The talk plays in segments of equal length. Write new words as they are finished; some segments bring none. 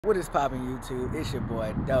What is poppin' YouTube? It's your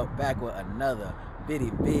boy Dope back with another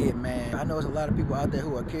vid, man. I know there's a lot of people out there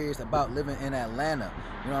who are curious about living in Atlanta.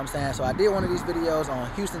 You know what I'm saying? So I did one of these videos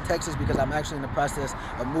on Houston, Texas because I'm actually in the process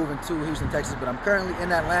of moving to Houston, Texas, but I'm currently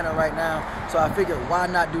in Atlanta right now. So I figured why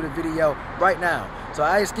not do the video right now? So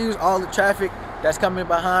I excuse all the traffic that's coming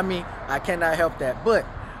behind me. I cannot help that, but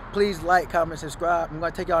please like, comment, subscribe. I'm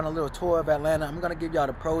going to take y'all on a little tour of Atlanta. I'm going to give y'all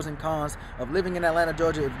the pros and cons of living in Atlanta,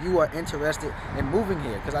 Georgia if you are interested in moving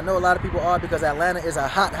here. Because I know a lot of people are, because Atlanta is a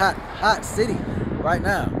hot city right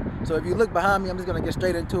now. So if you look behind me, I'm just going to get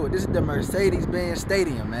straight into it. This is the Mercedes-Benz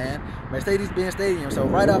Stadium, man. Mercedes-Benz Stadium. So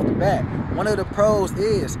right off the bat, one of the pros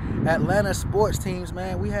is Atlanta sports teams,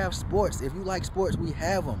 man. We have sports. If you like sports, we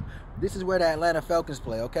have them. This is where the Atlanta Falcons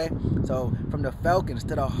play, okay? So from the Falcons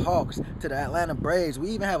to the Hawks to the Atlanta Braves, we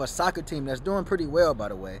even have a soccer team that's doing pretty well, by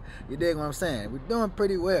the way. You dig what I'm saying? We're doing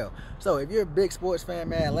pretty well. So if you're a big sports fan,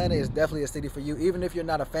 man, Atlanta is definitely a city for you. Even if you're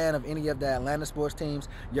not a fan of any of the Atlanta sports teams,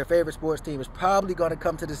 your favorite sports team is probably going to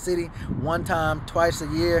come to the city one time, twice a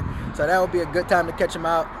year. So that would be a good time to catch them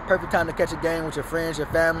out. Perfect time to catch a game with your friends, your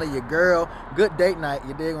family, your girl. Good date night,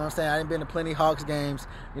 you dig what I'm saying? I ain't been to plenty Hawks games,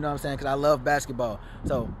 you know what I'm saying, because I love basketball.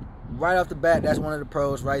 So right off the bat, that's one of the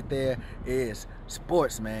pros right there is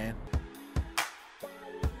sports, man.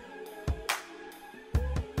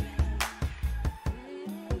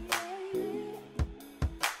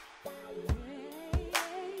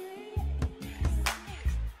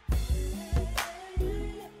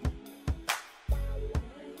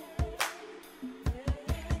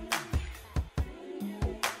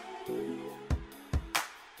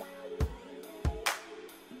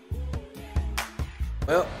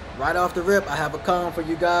 Well, right off the rip, I have a con for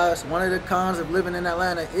you guys. One of the cons of living in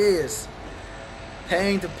Atlanta is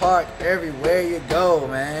paying to park everywhere you go,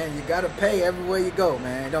 man. You gotta pay everywhere you go,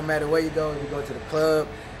 man. It don't matter where you go. If you go to the club,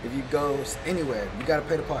 if you go anywhere, you gotta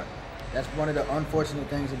pay to park. That's one of the unfortunate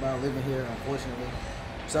things about living here, unfortunately.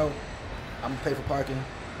 So I'm gonna pay for parking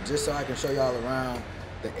just so I can show y'all around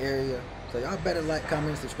the area. So y'all better like, comment,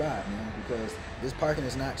 and subscribe, man, because this parking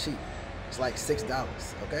is not cheap. It's like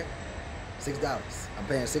 $6, okay? $6. I'm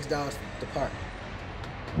paying $6 to park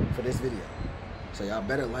for this video. So y'all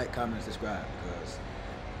better like, comment, and subscribe because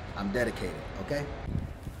I'm dedicated, okay?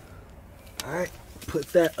 All right, put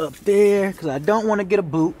that up there because I don't want to get a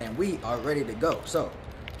boot. And we are ready to go. So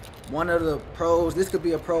one of the pros, this could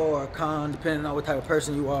be a pro or a con depending on what type of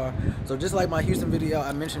person you are. So just like my Houston video,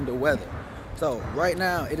 I mentioned the weather. So right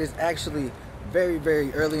now it is actually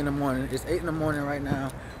very early in the morning. It's 8 in the morning right now,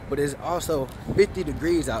 but it's also 50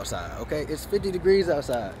 degrees outside, okay? It's 50 degrees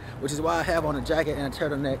outside, which is why I have on a jacket and a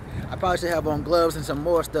turtleneck. I probably should have on gloves and some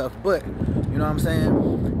more stuff, but you know what I'm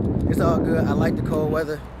saying? It's all good. I like the cold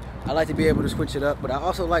weather. I like to be able to switch it up, but I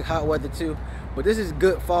also like hot weather too. But this is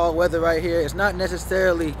good fall weather right here. It's not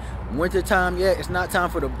necessarily winter time yet. It's not time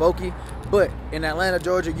for the bokeh, but in Atlanta,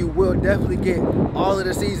 Georgia, you will definitely get all of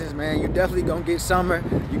the seasons, man. You're definitely gonna get summer,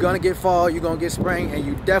 you're gonna get fall, you're gonna get spring, and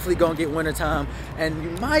you definitely gonna get winter time, and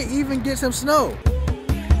you might even get some snow.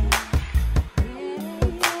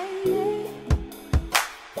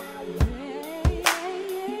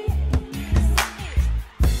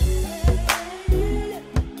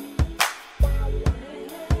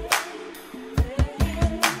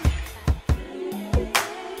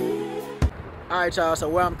 All right, y'all, so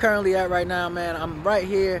where I'm currently at right now, man, I'm right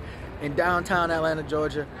here in downtown Atlanta,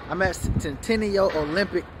 Georgia. I'm at Centennial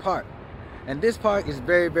Olympic Park. And this park is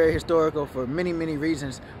very historical for many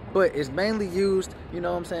reasons, but it's mainly used, you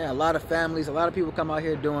know what I'm saying, a lot of families, a lot of people come out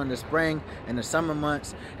here during the spring and the summer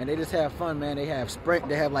months, and they just have fun, man. They have spring,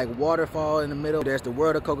 they have like waterfall in the middle. There's the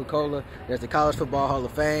World of Coca-Cola, there's the College Football Hall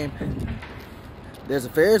of Fame. There's a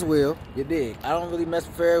Ferris wheel, you dig. I don't really mess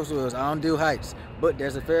with Ferris wheels, I don't do heights, but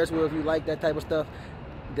there's a Ferris wheel if you like that type of stuff.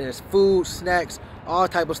 There's food, snacks, all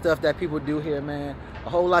type of stuff that people do here, man. A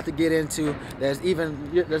whole lot to get into. There's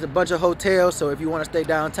a bunch of hotels, so if you want to stay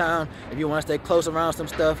downtown, if you want to stay close around some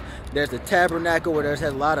stuff, there's the Tabernacle where there's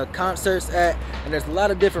a lot of concerts at, and there's a lot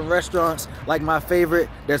of different restaurants. Like my favorite,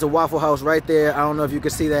 there's a Waffle House right there. I don't know if you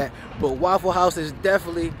can see that, but Waffle House is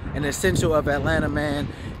definitely an essential of Atlanta, man.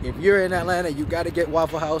 If you're in Atlanta, you got to get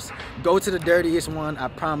Waffle House. Go to the dirtiest one. I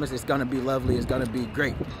promise it's gonna be lovely. It's gonna be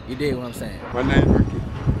great. You dig what I'm saying? My name's Ricky.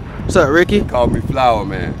 What's up, Ricky? Call me Flower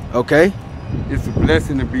Man. Okay. It's a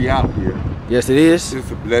blessing to be out here. Yes, it is. It's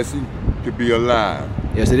a blessing to be alive.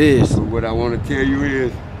 Yes, it is. So what I want to tell you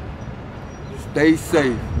is, stay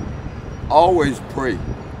safe. Always pray,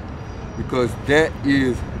 because that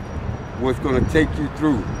is what's going to take you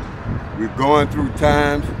through. We're going through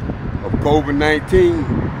times of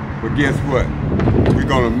COVID-19, but guess what? We're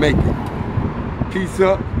going to make it. Peace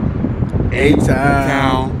up.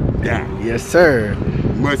 A-Town down. Yes, sir.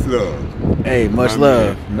 Much love. Hey, much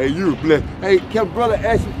love. Hey, you blessed. Hey, can brother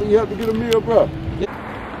ask you for your help to get a meal, bro?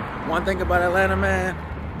 One thing about Atlanta, man,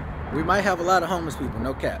 we might have a lot of homeless people,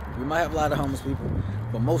 no cap. We might have a lot of homeless people,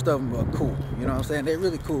 but most of them are cool. You know what I'm saying? They're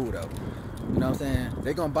really cool, though. You know what I'm saying?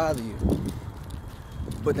 They're going to bother you,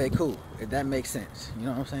 but they cool, if that makes sense. You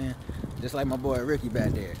know what I'm saying? Just like my boy Ricky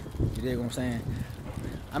back there. You dig what I'm saying?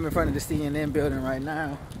 I'm in front of the CNN building right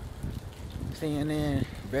now. CNN,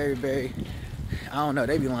 very, I don't know,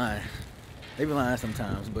 they be lying. They be lying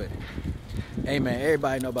sometimes, but hey, man,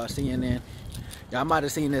 everybody know about CNN. Y'all might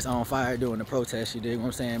have seen this on fire during the protest, you dig what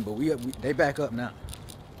I'm saying? But they back up now.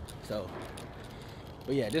 So,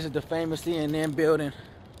 but yeah, this is the famous CNN building.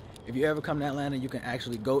 If you ever come to Atlanta, you can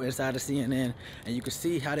actually go inside the CNN and you can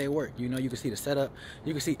see how they work. You know, you can see the setup.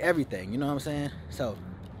 You can see everything, you know what I'm saying? So,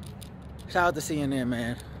 shout out to CNN,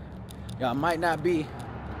 man. Y'all might not be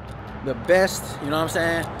the best, you know what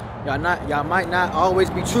I'm saying? Y'all might not always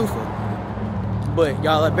be truthful, but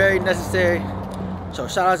y'all are very necessary. So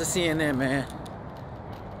shout out to CNN, man.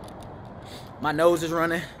 My nose is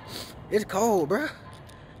running. It's cold, bro.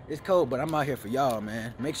 It's cold, but I'm out here for y'all,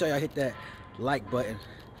 man. Make sure y'all hit that like button.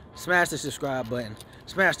 Smash the subscribe button.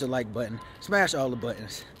 Smash the like button. Smash all the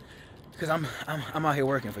buttons. Cause I'm out here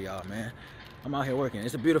working for y'all, man. I'm out here working.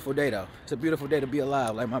 It's a beautiful day, though. It's a beautiful day to be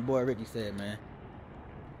alive, like my boy Ricky said, man.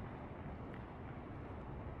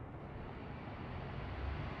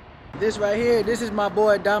 This right here, this is my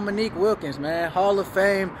boy Dominique Wilkins, man. Hall of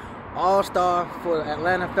Fame All-Star for the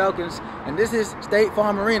Atlanta Falcons. And this is State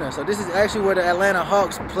Farm Arena. So this is actually where the Atlanta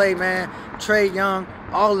Hawks play, man. Trae Young,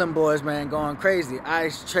 all them boys, man, going crazy.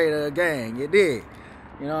 Ice Trader gang, you dig?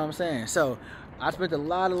 You know what I'm saying? So I spent a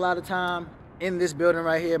lot of time in this building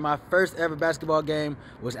right here. My first ever basketball game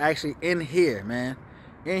was actually in here, man.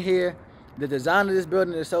 In here. The design of this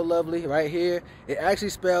building is so lovely right here. It actually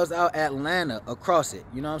spells out Atlanta across it.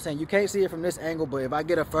 You know what I'm saying? You can't see it from this angle, but if I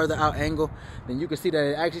get a further out angle, then you can see that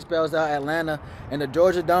it actually spells out Atlanta. And the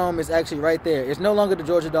Georgia Dome is actually right there. It's no longer the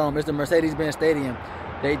Georgia Dome. It's the Mercedes-Benz Stadium.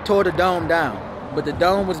 They tore the dome down. But the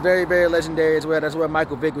dome was very legendary as well. That's where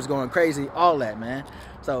Michael Vick was going crazy. All that, man.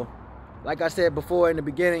 So, like I said before in the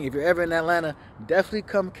beginning, if you're ever in Atlanta, definitely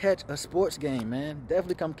come catch a sports game, man.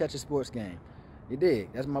 Definitely come catch a sports game. You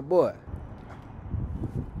dig? That's my boy.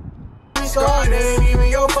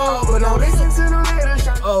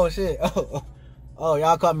 Oh shit. Oh,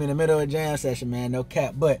 y'all caught me in the middle of a jam session, man. No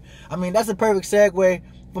cap. But I mean, that's a perfect segue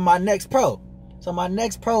for my next pro. So my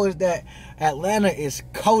next pro is that Atlanta is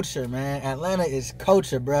culture, man. Atlanta is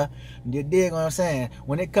culture, bruh. You dig what I'm saying?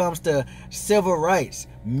 When it comes to civil rights,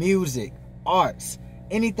 music, arts,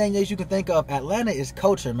 anything that you can think of, Atlanta is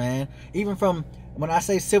culture, man. Even from when I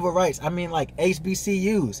say civil rights, I mean like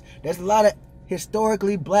HBCUs. There's a lot of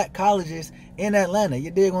historically black colleges in Atlanta. You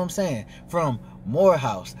dig what I'm saying? From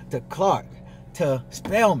Morehouse to Clark to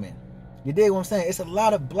Spelman. You dig what I'm saying? It's a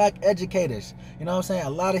lot of black educators. You know what I'm saying? A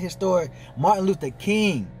lot of historic. Martin Luther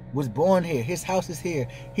King was born here. His house is here.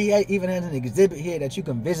 He even has an exhibit here that you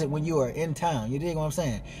can visit when you are in town. You dig what I'm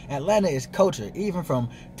saying? Atlanta is culture. Even from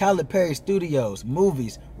Tyler Perry Studios,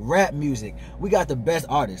 movies, rap music. We got the best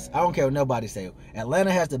artists. I don't care what nobody say.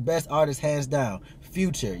 Atlanta has the best artists hands down.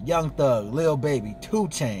 Future, Young Thug, Lil Baby, 2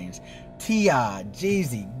 Chainz, T.I.,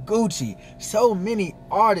 Jeezy, Gucci. So many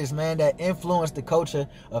artists, man, that influence the culture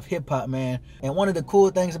of hip-hop, man. And one of the cool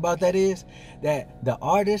things about that is that the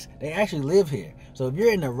artists, they actually live here. So if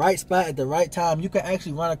you're in the right spot at the right time, you can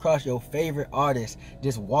actually run across your favorite artist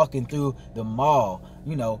just walking through the mall,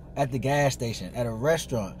 you know, at the gas station, at a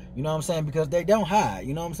restaurant. You know what I'm saying? Because they don't hide.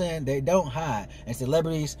 You know what I'm saying? They don't hide. And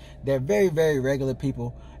celebrities, they're very regular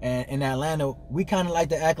people. And in Atlanta, we kind of like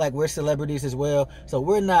to act like we're celebrities as well. So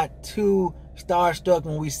we're not too starstruck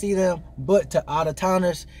when we see them, but to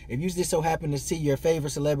out-of-towners, if you just so happen to see your favorite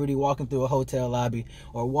celebrity walking through a hotel lobby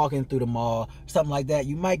or walking through the mall, something like that,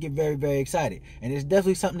 you might get very excited. And it's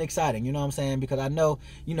definitely something exciting, you know what I'm saying? Because I know,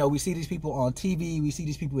 you know, we see these people on TV, we see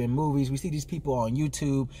these people in movies, we see these people on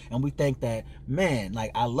YouTube, and we think that, man,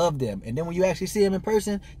 like, I love them. And then when you actually see them in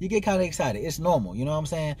person, you get kind of excited. It's normal, you know what I'm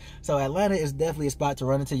saying? So Atlanta is definitely a spot to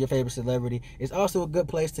run into your favorite celebrity. It's also a good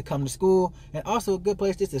place to come to school, and also a good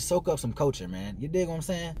place just to soak up some culture, man. You dig what I'm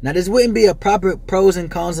saying? Now, this wouldn't be a proper pros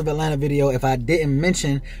and cons of Atlanta video if I didn't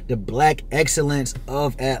mention the black excellence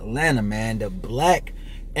of Atlanta, man. The black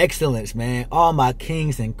excellence, man. All my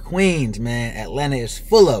kings and queens, man. Atlanta is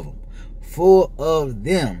full of them. Full of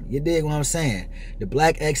them. You dig what I'm saying? The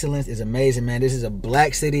black excellence is amazing, man. This is a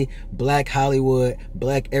black city, black Hollywood,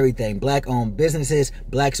 black everything. Black owned businesses,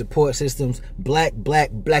 black support systems, black. You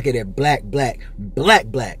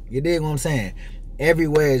dig what I'm saying?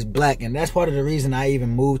 everywhere is black, and that's part of the reason I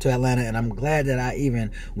even moved to Atlanta. And I'm glad that I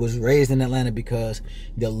even was raised in Atlanta, because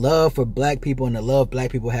the love for black people and the love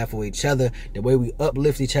black people have for each other, the way we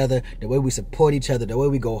uplift each other, the way we support each other, the way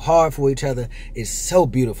we go hard for each other is so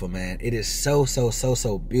beautiful, man. It is so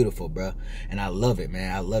beautiful, bro. And I love it,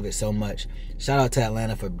 man. I love it so much. Shout out to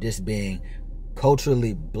Atlanta for just being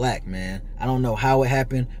culturally black, man. I don't know how it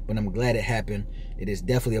happened, but I'm glad it happened. It is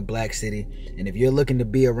definitely a black city, and if you're looking to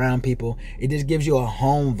be around people, it just gives you a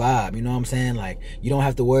home vibe, you know what I'm saying? Like, you don't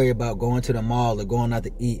have to worry about going to the mall or going out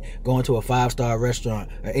to eat, going to a 5-star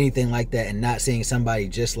restaurant or anything like that and not seeing somebody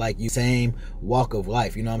just like you, same walk of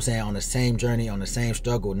life, you know what I'm saying? On the same journey, on the same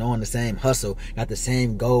struggle, knowing the same hustle, got the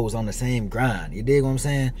same goals, on the same grind. You dig what I'm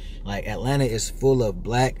saying? Like, Atlanta is full of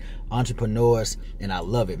black entrepreneurs, and I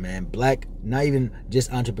love it, man. Black, not even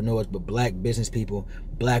just entrepreneurs, but black business people,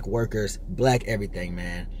 black workers, black everything,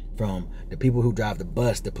 man. From the people who drive the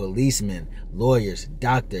bus, the policemen, lawyers,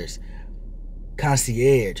 doctors,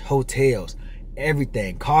 concierge, hotels,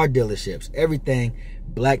 everything, car dealerships, everything.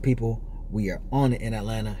 Black people, we are on it in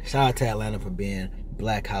Atlanta. Shout out to Atlanta for being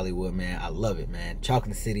Black Hollywood, man. I love it, man.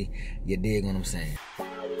 Chocolate City, you dig what I'm saying?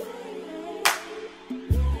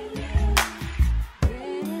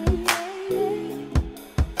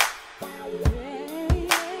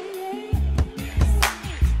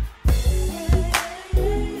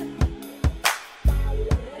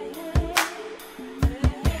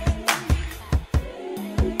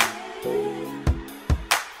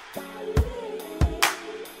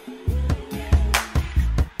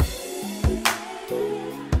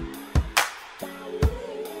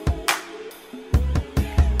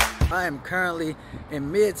 I am currently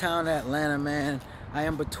in Midtown Atlanta, man. I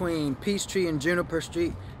am between Peachtree and Juniper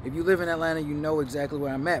Street. If you live in Atlanta, you know exactly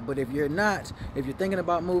where I'm at. But if you're not, if you're thinking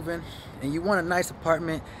about moving and you want a nice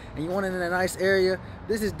apartment and you want it in a nice area,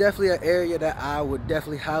 this is definitely an area that I would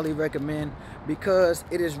definitely highly recommend, because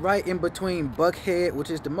it is right in between Buckhead, which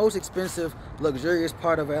is the most expensive, luxurious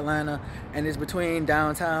part of Atlanta, and it's between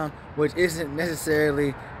downtown, which isn't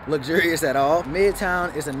necessarily luxurious at all.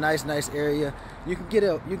 Midtown is a nice area. You can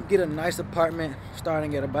get a nice apartment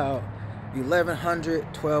starting at about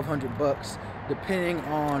 $1,100, $1,200 depending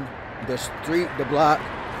on the street, the block,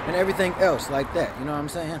 and everything else like that. You know what I'm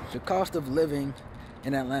saying? The cost of living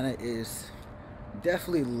in Atlanta is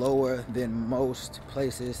definitely lower than most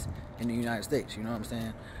places in the United States. You know what I'm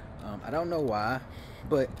saying? I don't know why,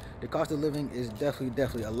 but the cost of living is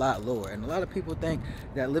definitely a lot lower. And a lot of people think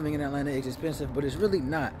that living in Atlanta is expensive, but it's really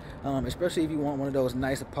not. Especially if you want one of those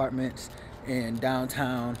nice apartments in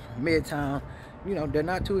downtown, Midtown. You know, they're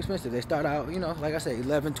not too expensive. They start out, you know, like I say,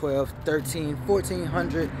 11, 12, 13,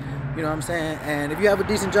 1400, you know what I'm saying? And if you have a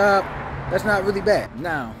decent job, that's not really bad.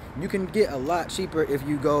 Now, you can get a lot cheaper if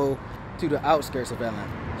you go to the outskirts of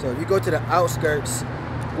Atlanta. So if you go to the outskirts,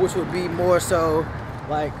 which would be more so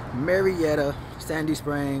like Marietta, Sandy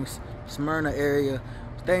Springs, Smyrna area,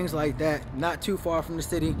 things like that, not too far from the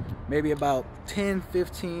city, maybe about 10,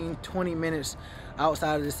 15, 20 minutes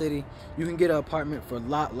outside of the city, you can get an apartment for a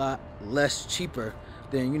lot less cheaper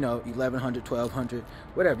than, you know, 1,100, 1,200,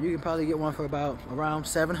 whatever. You can probably get one for about around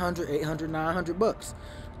 700, 800, 900 bucks,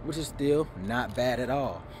 which is still not bad at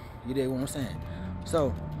all. You dig what I'm saying?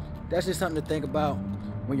 So that's just something to think about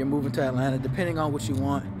when you're moving to Atlanta, depending on what you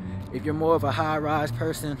want. If you're more of a high-rise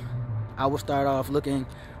person, I will start off looking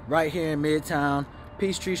right here in Midtown,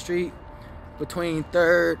 Peachtree Street, between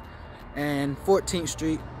 3rd and 14th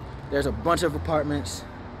Street. There's a bunch of apartments,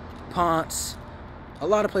 Ponce, a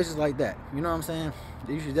lot of places like that. You know what I'm saying?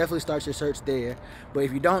 You should definitely start your search there. But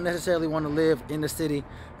if you don't necessarily want to live in the city,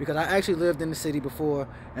 because I actually lived in the city before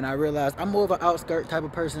and I realized I'm more of an outskirt type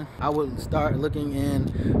of person, I would start looking in,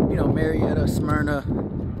 you know, Marietta, Smyrna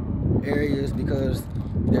areas, because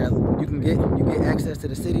you get access to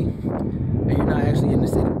the city and you're not actually in the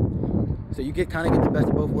city. So you kind of get the best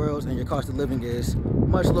of both worlds, and your cost of living is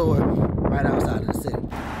much lower right outside of the city.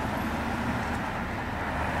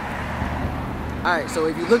 Alright, so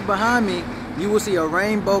if you look behind me, you will see a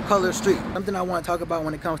rainbow colored street. Something I want to talk about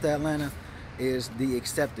when it comes to Atlanta is the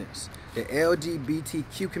acceptance. The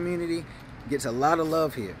LGBTQ community gets a lot of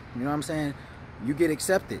love here. You know what I'm saying? You get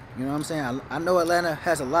accepted. You know what I'm saying? I know Atlanta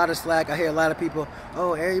has a lot of slack. I hear a lot of people,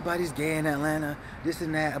 oh, everybody's gay in Atlanta, this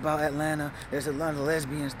and that about Atlanta. There's a lot of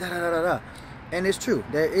lesbians, da-da-da-da-da. And it's true,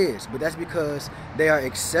 there is. But that's because they are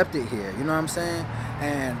accepted here. You know what I'm saying?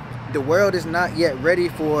 And the world is not yet ready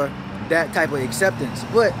for that type of acceptance.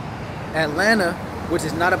 But Atlanta, which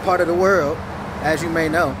is not a part of the world, as you may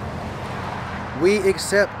know, we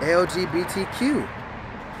accept LGBTQ.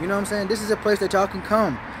 You know what I'm saying? This is a place that y'all can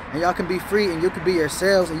come and y'all can be free, and you can be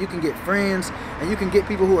yourselves, and you can get friends, and you can get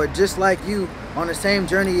people who are just like you, on the same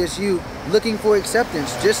journey as you, looking for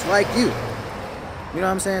acceptance just like you. You know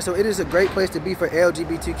what I'm saying? So it is a great place to be for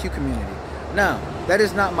LGBTQ community. Now, that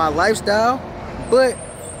is not my lifestyle, but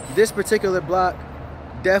this particular block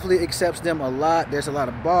definitely accepts them a lot. There's a lot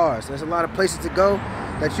of bars. There's a lot of places to go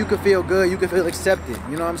that you can feel good. You can feel accepted.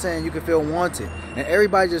 You know what I'm saying? You can feel wanted. And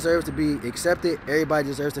everybody deserves to be accepted. Everybody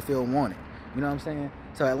deserves to feel wanted. You know what I'm saying?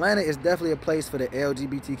 So Atlanta is definitely a place for the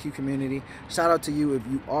LGBTQ community. Shout out to you if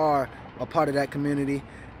you are a part of that community,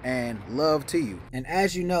 and love to you. And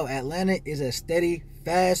as you know, Atlanta is a steady,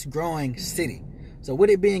 fast-growing city. So with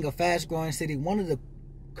it being a fast-growing city, one of the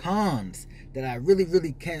cons that I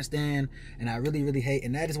really can't stand, and I really hate,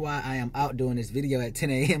 and that is why I am out doing this video at 10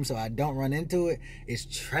 a.m. so I don't run into it, is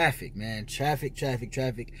traffic, man. Traffic.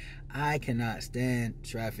 I cannot stand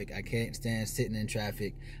traffic. I can't stand sitting in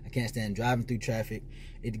traffic. I can't stand driving through traffic.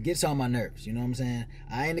 It gets on my nerves, you know what I'm saying?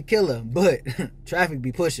 I ain't a killer, but traffic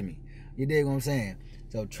be pushing me. You dig what I'm saying?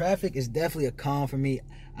 So traffic is definitely a con for me.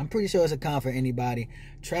 I'm pretty sure it's a con for anybody.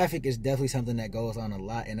 Traffic is definitely something that goes on a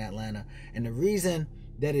lot in Atlanta. And the reason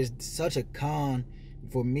that is such a con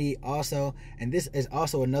for me also, and this is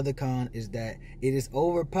also another con, is that it is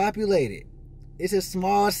overpopulated. It's a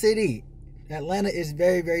small city. Atlanta is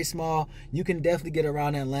very small. You can definitely get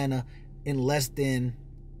around Atlanta in less than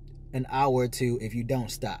an hour or two if you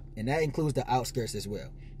don't stop. And that includes the outskirts as well.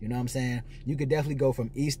 You know what I'm saying? You could definitely go from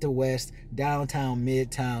east to west, downtown,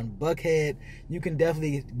 midtown, Buckhead. You can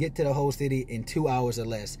definitely get to the whole city in 2 hours or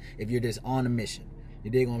less if you're just on a mission. You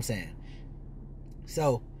dig what I'm saying?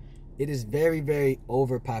 So it is very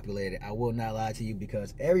overpopulated. I will not lie to you,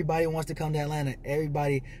 because everybody wants to come to Atlanta.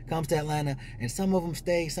 Everybody comes to Atlanta, and some of them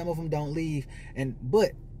stay, some of them don't leave.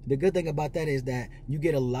 But the good thing about that is that you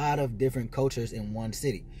get a lot of different cultures in one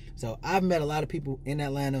city. So I've met a lot of people in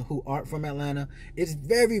Atlanta who aren't from Atlanta. It's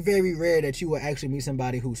very rare that you will actually meet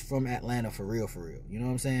somebody who's from Atlanta for real. You know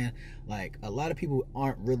what I'm saying? Like, a lot of people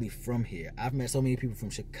aren't really from here. I've met so many people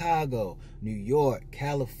from Chicago, New York,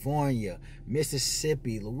 California,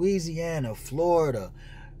 Mississippi, Louisiana, Florida,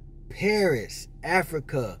 Paris,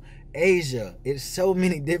 Africa, Asia. It's so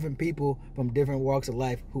many different people from different walks of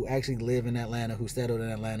life who actually live in Atlanta, who settled in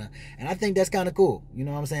Atlanta. And I think that's kind of cool. You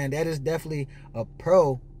know what I'm saying? That is definitely a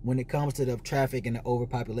pro when it comes to the traffic and the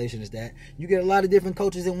overpopulation, is that you get a lot of different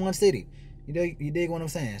cultures in one city. You dig what I'm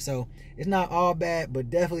saying? So it's not all bad, but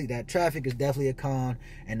definitely that traffic is definitely a con,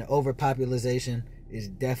 and the overpopulation is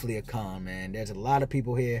definitely a con, man. There's a lot of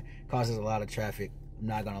people here, causes a lot of traffic. I'm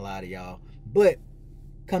not gonna lie to y'all. But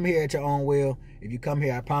come here at your own will. If you come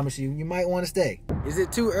here, I promise you, you might want to stay. Is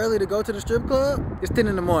it too early to go to the strip club? It's 10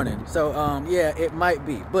 in the morning. So, yeah, it might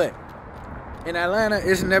be. But in Atlanta,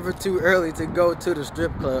 it's never too early to go to the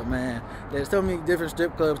strip club, man. There's so many different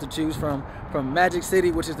strip clubs to choose from Magic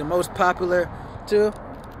City, which is the most popular, to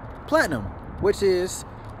Platinum, which is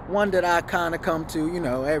one that I kind of come to, you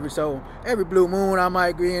know, every blue moon I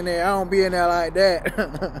might be in there. I don't be in there like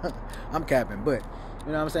that. I'm capping, but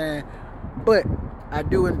you know what I'm saying? But I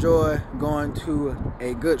do enjoy going to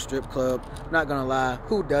a good strip club. Not gonna lie,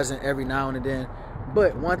 who doesn't every now and then?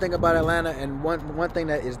 But one thing about Atlanta, and one thing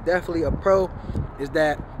that is definitely a pro, is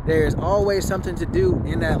that there is always something to do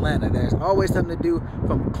in Atlanta. There's always something to do,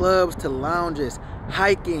 from clubs to lounges,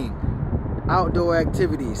 hiking, outdoor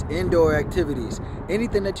activities, indoor activities.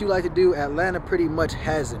 Anything that you like to do, Atlanta pretty much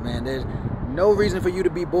has it, man. There's no reason for you to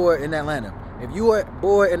be bored in Atlanta. If you are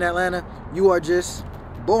bored in Atlanta, you are just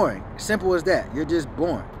boring. Simple as that. You're just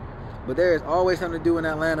boring. But there is always something to do in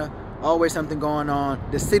Atlanta. Always something going on.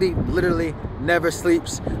 The city literally never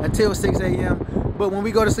sleeps until 6 a.m. But when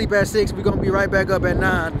we go to sleep at 6, we're going to be right back up at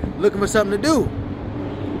 9 looking for something to do.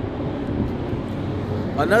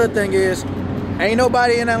 Another thing is, ain't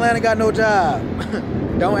nobody in Atlanta got no job.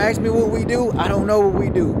 Don't ask me what we do. I don't know what we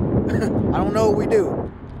do. I don't know what we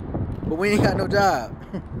do. But we ain't got no job.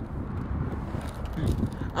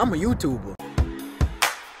 I'm a YouTuber.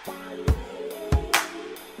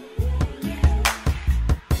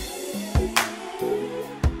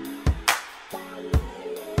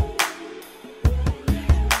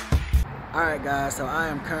 Alright guys, so I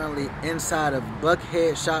am currently inside of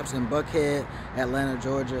Buckhead Shops in Buckhead, Atlanta,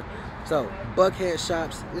 Georgia. So, Buckhead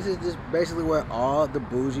Shops, this is just basically where all the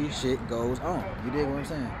bougie shit goes on. You dig what I'm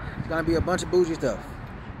saying? It's gonna be a bunch of bougie stuff.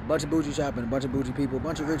 A bunch of bougie shopping, a bunch of bougie people, a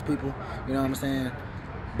bunch of rich people, you know what I'm saying?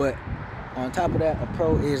 But on top of that, a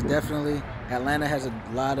pro is definitely Atlanta has a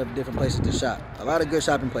lot of different places to shop. A lot of good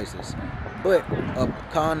shopping places. But a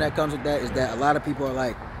con that comes with that is that a lot of people are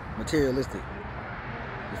like materialistic.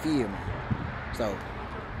 You feel me? So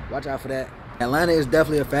watch out for that. Atlanta is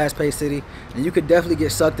definitely a fast-paced city, and you could definitely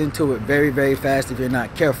get sucked into it very, very fast if you're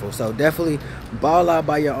not careful. So definitely ball out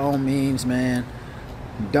by your own means, man.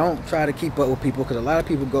 Don't try to keep up with people, because a lot of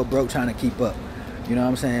people go broke trying to keep up. You know what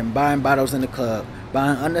I'm saying? Buying bottles in the club,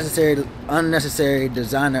 buying unnecessary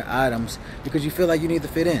designer items because you feel like you need to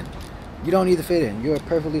fit in. You don't need to fit in. You're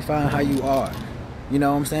perfectly fine how you are. You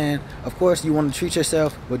know what I'm saying? Of course, you want to treat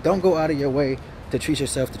yourself, but don't go out of your way to treat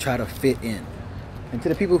yourself to try to fit in. And to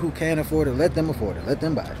the people who can't afford it, let them afford it. Let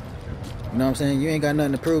them buy it. You know what I'm saying? You ain't got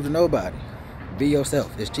nothing to prove to nobody. Be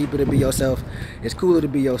yourself. It's cheaper to be yourself. It's cooler to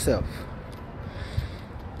be yourself.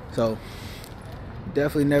 So,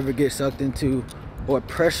 definitely never get sucked into or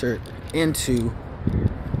pressured into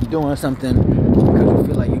doing something because you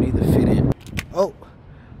feel like you need to fit in. Oh,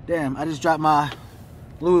 damn. I just dropped my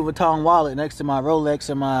Louis Vuitton wallet next to my Rolex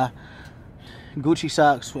and my Gucci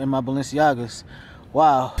socks and my Balenciagas.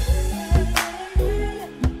 Wow.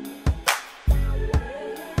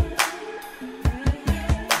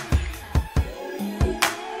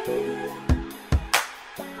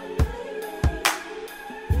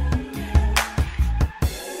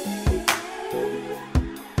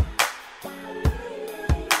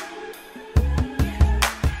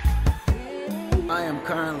 I am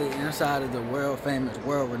currently inside of the world famous,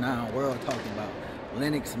 world renowned, world talked about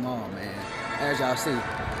Lenox Mall, man. As y'all see,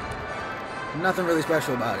 nothing really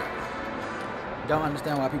special about it. Don't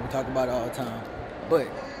understand why people talk about it all the time. But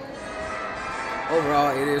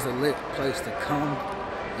overall, it is a lit place to come.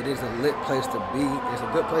 It is a lit place to be. It's a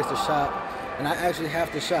good place to shop. And I actually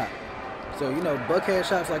have to shop. So, you know, Buckhead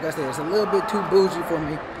shops, like I said, it's a little bit too bougie for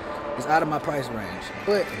me. It's out of my price range.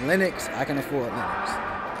 But Lenox, I can afford Lenox.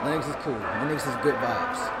 Lenox is cool. Lenox is good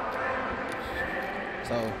vibes.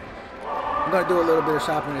 So I'm gonna do a little bit of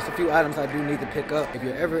shopping. There's a few items I do need to pick up. If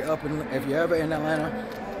you're ever in Atlanta,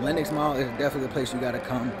 Lenox Mall is definitely the place you gotta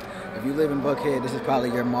come. If you live in Buckhead, this is probably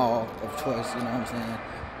your mall of choice. You know what I'm saying?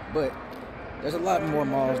 But there's a lot more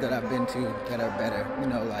malls that I've been to that are better. You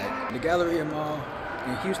know, like the Galleria Mall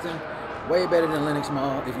in Houston, way better than Lenox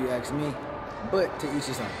Mall if you ask me. But to each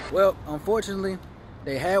his own. Well, unfortunately,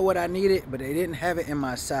 they had what I needed, but they didn't have it in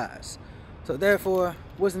my size. So therefore,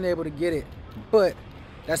 wasn't able to get it, but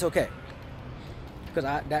that's okay.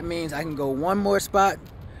 Because that means I can go one more spot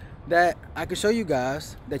that I can show you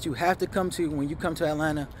guys that you have to come to when you come to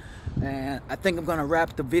Atlanta. And I think I'm gonna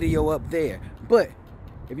wrap the video up there. But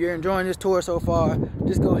if you're enjoying this tour so far,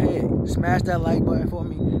 just go ahead, smash that like button for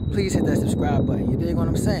me. Please hit that subscribe button. You dig what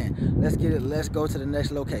I'm saying? Let's get it, let's go to the next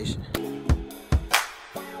location.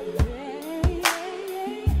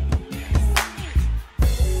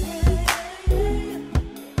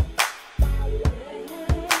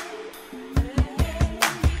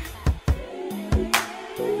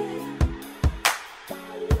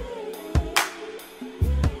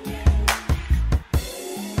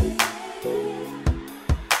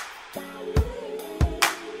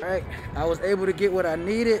 Alright, I was able to get what I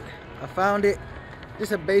needed. I found it.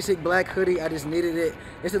 Just a basic black hoodie. I just needed it.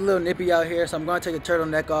 It's a little nippy out here, so I'm going to take the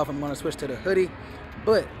turtleneck off. I'm going to switch to the hoodie.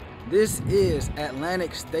 But this is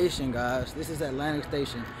Atlantic Station, guys. This is Atlantic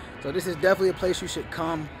Station. So this is definitely a place you should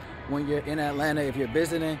come when you're in Atlanta if you're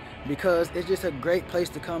visiting, because it's just a great place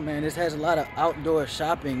to come, man. This has a lot of outdoor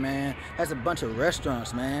shopping, man. It has a bunch of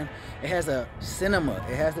restaurants, man. It has a cinema.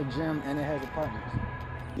 It has a gym, and it has apartments.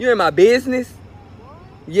 You in my business?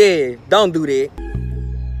 Yeah, don't do that.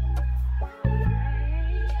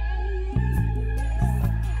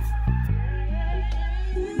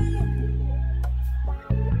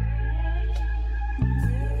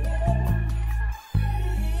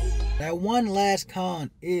 That one last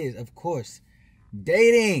con is, of course,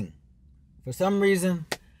 dating. For some reason,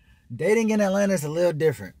 dating in Atlanta is a little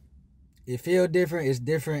different. It feels different. It's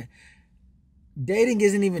different. Dating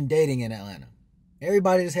isn't even dating in Atlanta.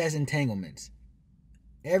 Everybody just has entanglements.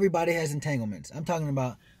 Everybody has entanglements. I'm talking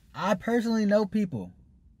about, I personally know people.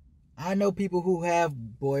 I know people who have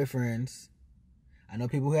boyfriends. I know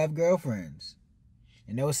people who have girlfriends.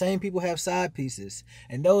 And those same people have side pieces.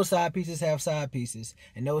 And those side pieces have side pieces.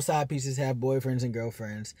 And those side pieces have boyfriends and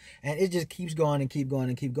girlfriends. And it just keeps going and keep going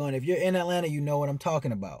and keep going. If you're in Atlanta, you know what I'm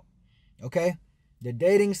talking about. Okay? The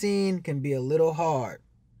dating scene can be a little hard.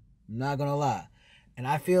 I'm not going to lie. And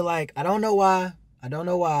I feel like, I don't know why.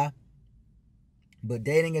 But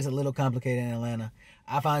dating is a little complicated in Atlanta.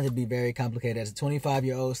 I find it to be very complicated. As a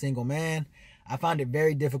 25-year-old single man, I find it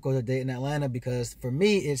very difficult to date in Atlanta because for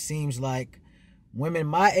me, it seems like women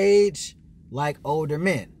my age like older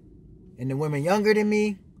men. And the women younger than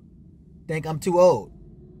me think I'm too old.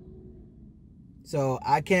 So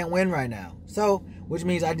I can't win right now. So, which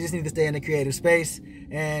means I just need to stay in the creative space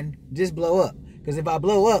and just blow up. Because if I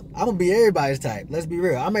blow up, I'm going to be everybody's type. Let's be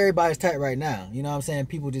real. I'm everybody's type right now. You know what I'm saying?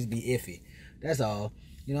 People just be iffy. That's all.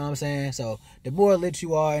 You know what I'm saying? So the more lit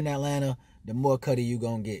you are in Atlanta, the more cutty you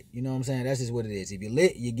going to get. You know what I'm saying? That's just what it is. If you're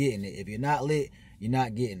lit, you're getting it. If you're not lit, you're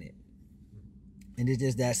not getting it. And it's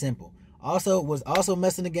just that simple. Also, was also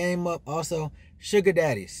messing the game up, also, sugar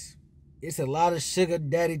daddies. It's a lot of sugar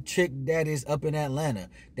daddy, trick daddies up in Atlanta.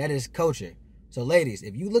 That is culture. So ladies,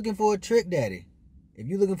 if you looking for a trick daddy, if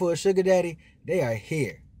you looking for a sugar daddy, they are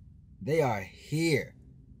here. They are here.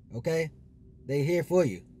 Okay? They here for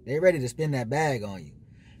you. They ready to spend that bag on you.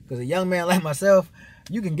 Because a young man like myself,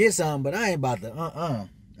 you can get something, but I ain't about to,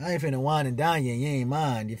 I ain't finna wine and dine you and you ain't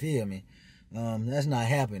mine, you feel me? That's not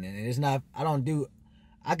happening. And it's not,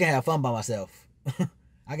 I can have fun by myself.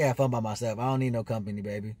 I can have fun by myself. I don't need no company,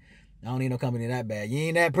 baby. I don't need no company that bad. You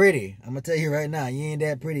ain't that pretty. I'm going to tell you right now, you ain't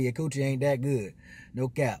that pretty. Your coochie ain't that good. No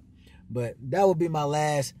cap. But that would be my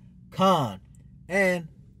last con. And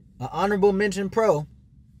an honorable mention pro.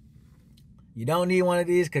 You don't need one of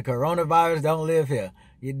these because coronavirus don't live here.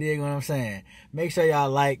 You dig what I'm saying? Make sure y'all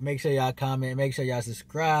like, make sure y'all comment, make sure y'all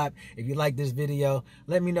subscribe. If you like this video,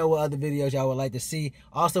 let me know what other videos y'all would like to see.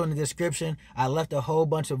 Also in the description, I left a whole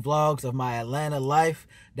bunch of vlogs of my Atlanta life.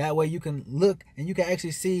 That way you can look and you can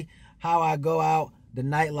actually see how I go out, the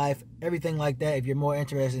nightlife, everything like that. If you're more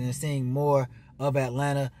interested in seeing more of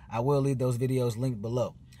Atlanta, I will leave those videos linked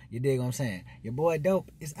below. You dig what I'm saying? Your boy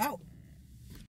Dope is out.